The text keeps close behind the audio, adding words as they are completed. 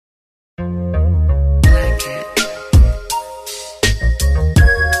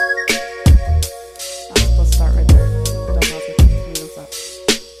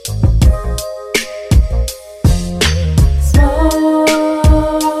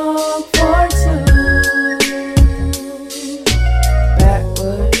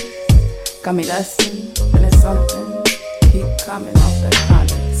got me lustin', feeling something, keep coming off that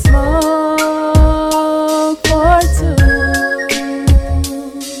chronic. Smoke for two,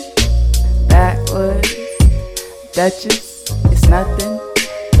 backwoods, Duchess, it's nothing,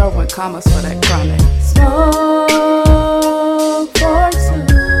 throwing commas for that chronic. Smoke for two,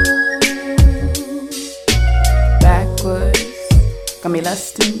 backwoods, got me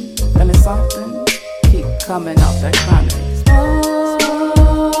lustin', feeling something, keep coming off that chronic. Smoke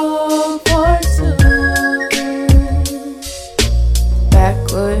for two,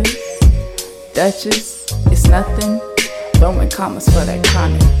 backwoods, Duchess, it's nothing, throwing commas for that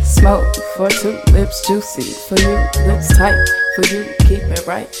chronic. Smoke for two, lips juicy for you, lips tight for you, keep it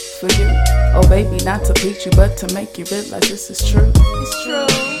right for you. Oh baby, not to beat you, but to make you realize this is true. It's true,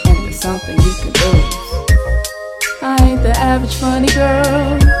 and it's something you can lose. I ain't the average funny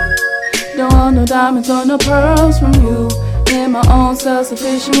girl, don't want no diamonds or no pearls from you. In my own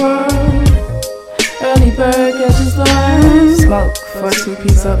self-sufficient world, early bird catches the worm. Smoke for a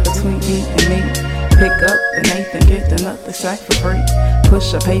two-piece up between me and me. Pick up the Nathan, get another sack for free.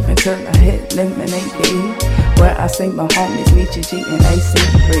 Push a pavement till I hit lemonade to eat, where I sing my homies Nietzsche, G, and AC.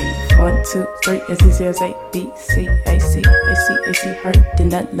 Breathe. 1, 2, 3, it's easy as A, B, C, A, C, A, C, A, C. Hurt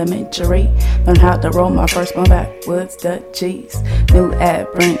in elementary. Learn how to roll my first one backwoods, the G's. New ad,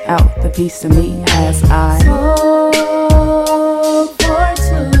 bring out the piece of me as I smoke for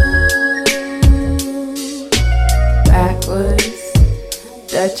two, backwoods,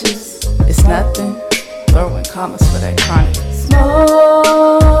 Duchess, it's nothing, throwing commas for that chronic.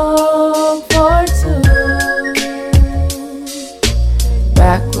 Smoke for two,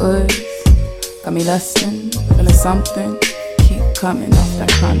 backwoods, got me lustin', feeling something, keep coming off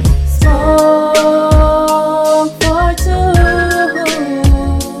that chronic. Smoke for two,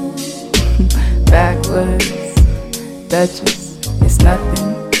 backwoods, Duchess, it's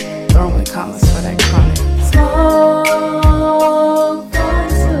nothing, throwing commas for that chronic. Smoke for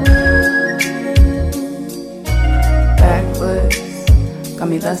two, backwoods, got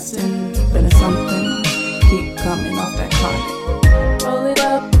me lustin', feeling something, keep coming off that chronic. Roll it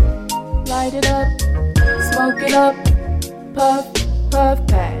up, light it up, smoke it up, puff, puff,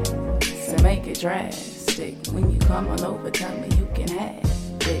 pass, and make it drastic. When you come on over, tell me you can have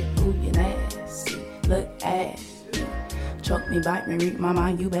it. Ooh, you nasty, look at me, choke me, bite me, read my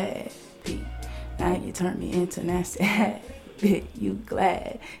mind, you bad. Now you turn me into nasty habit. You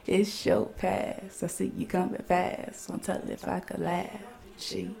glad it's your past. I see you coming fast. Don't tell if I could laugh.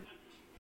 She